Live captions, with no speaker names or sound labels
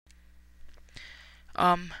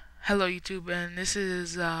Hello YouTube, and this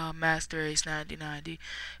is Master Ace 1990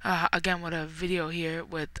 again with a video here.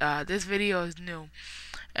 This video is new,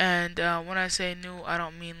 and when I say new, I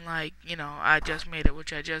don't mean like I just made it,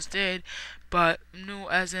 which I just did, but new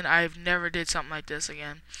as in I've never did something like this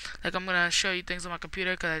again. Like, I'm gonna show you things on my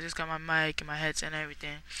computer because I just got my mic and my headset and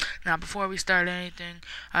everything. Now, before we start anything,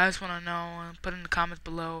 I just want to know and put in the comments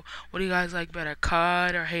below, what do you guys like better,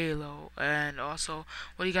 COD or Halo? And also,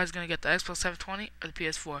 what are you guys gonna get, the Xbox 720 or the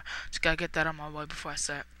PS4? Just gotta get that on my way before I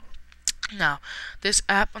start. Now, this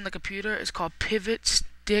app on the computer is called Pivot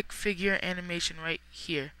Stickfigure Animation right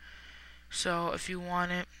here. So if you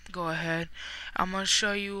want it, go ahead. I'm gonna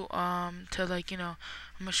show you I'm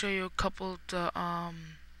gonna show you a couple of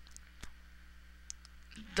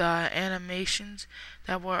the animations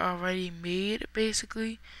that were already made,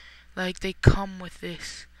 basically. Like, they come with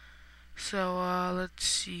this. So let's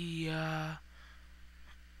see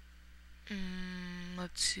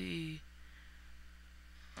let's see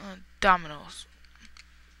dominoes.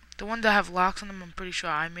 The ones that have locks on them, I'm pretty sure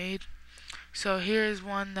I made. So here's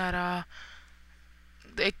one that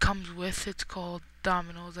it comes with. It's called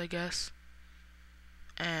dominoes, I guess.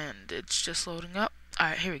 And it's just loading up.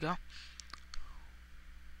 Alright, here we go.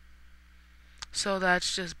 So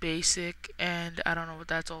that's just basic, and I don't know what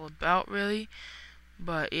that's all about really.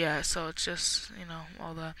 But yeah, so it's just,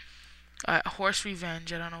 all the horse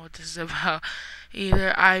revenge. I don't know what this is about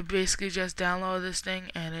either. I basically just downloaded this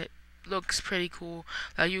thing, and it looks pretty cool.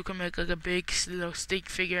 Like, you can make like a big little stick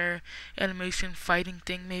figure animation fighting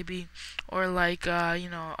thing maybe, or like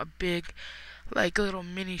a big like little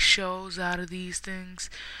mini shows out of these things.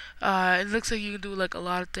 It looks like you can do like a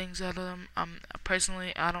lot of things out of them.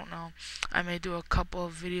 Personally, I don't know. I may do a couple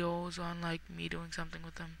of videos on like me doing something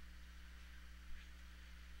with them.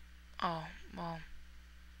 Oh, well.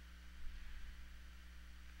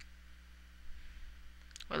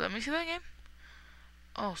 Wait, let me see that again.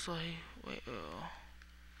 Oh, so he wait.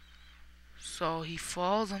 So he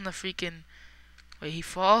falls on the freaking. Wait, he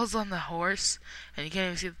falls on the horse, and you can't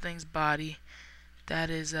even see the thing's body. That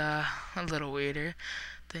is a little weirder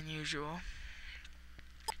than usual.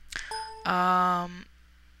 Oh,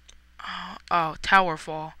 tower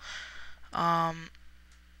fall. Well,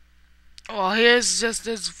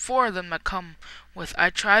 there's four of them that come with. I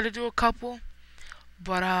tried to do a couple,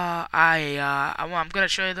 but I'm gonna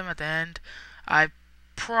show you them at the end. I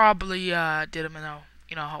probably did them in a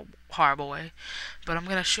horrible way, but I'm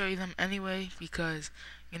gonna show you them anyway because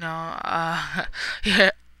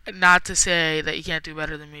yeah. Not to say that you can't do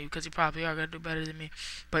better than me, because you probably are gonna do better than me,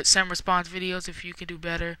 but send response videos if you can do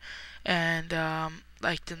better, and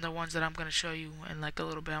like the ones that I'm gonna show you in like a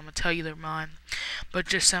little bit. I'm gonna tell you they're mine, but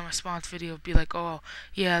just send response video. Be like, oh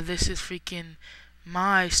yeah, this is freaking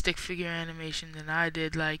my stick figure animation, and I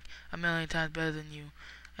did like a million times better than you.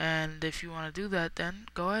 And if you want to do that, then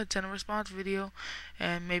go ahead, send a response video,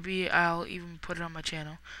 and maybe I'll even put it on my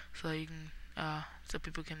channel so you can so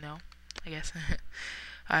people can know, I guess.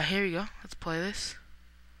 Here we go. Let's play this.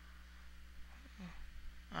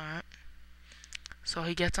 Alright. So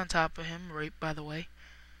he gets on top of him, right, by the way.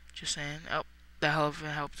 Just saying. Oh, the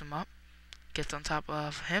elephant helps him up. Gets on top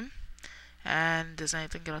of him. And does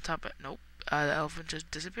anything get on top of it? Nope. The elephant just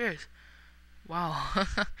disappears. Wow.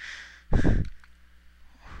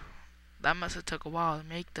 That must have took a while to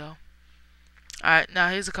make, though. Alright, now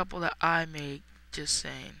here's a couple that I made. Just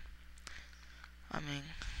saying. I mean,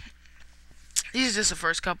 these are just the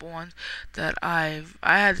first couple ones that I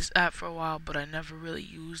had this app for a while, but I never really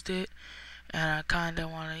used it, and I kind of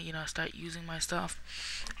want to start using my stuff.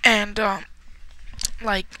 And I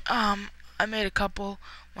made a couple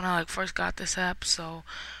when I first got this app, so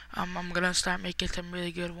I'm gonna start making some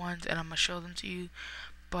really good ones, and I'm gonna show them to you.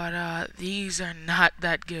 But these are not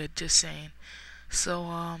that good, just saying.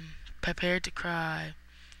 So prepare to cry.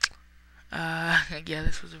 Yeah,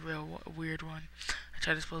 this was a real weird one. I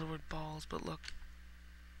tried to spell the word balls, but look.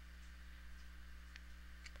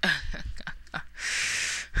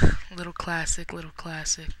 Little classic, little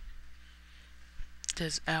classic.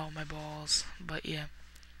 Just ow, my balls. But yeah.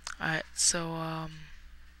 Alright, so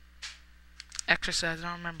exercise. I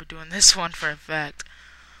don't remember doing this one for a fact.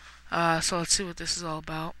 So let's see what this is all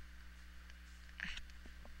about.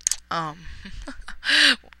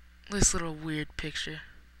 This little weird picture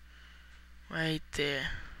right there.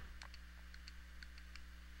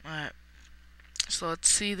 Alright, so let's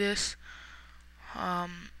see this.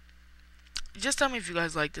 Just tell me if you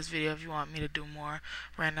guys like this video, if you want me to do more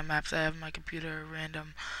random apps I have on my computer,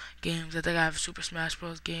 random games. I think I have a Super Smash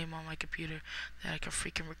Bros. Game on my computer that I can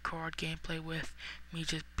freaking record gameplay with. Me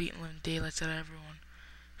just beating living daylights out of everyone.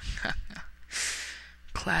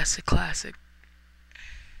 Classic, classic.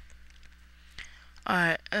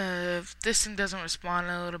 Alright, if this thing doesn't respond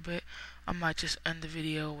in a little bit, I might just end the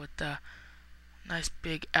video with the nice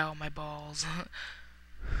big ow my balls.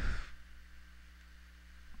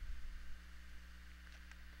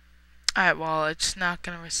 Alright, well, it's not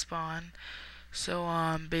gonna respond.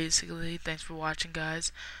 So, basically, thanks for watching,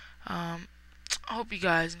 guys. I hope you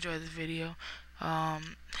guys enjoyed this video.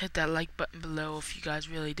 Hit that like button below if you guys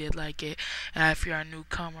really did like it. And if you're a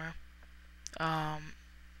newcomer,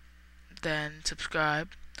 then subscribe.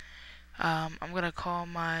 I'm gonna call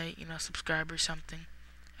my, subscriber something.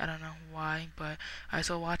 I don't know why, but I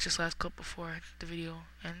so watch this last clip before the video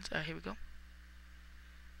ends. Here we go.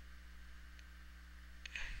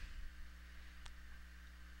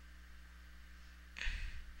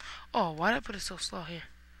 Oh, why did I put it so slow here?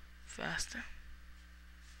 Faster.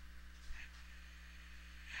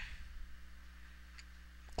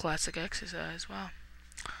 Classic exercise. Wow.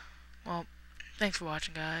 Well, thanks for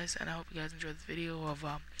watching, guys, and I hope you guys enjoyed this video of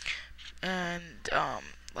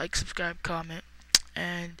like, subscribe, comment,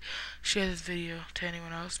 and share this video to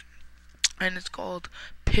anyone else. And it's called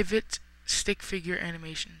Pivot Stick Figure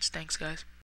Animations. Thanks, guys.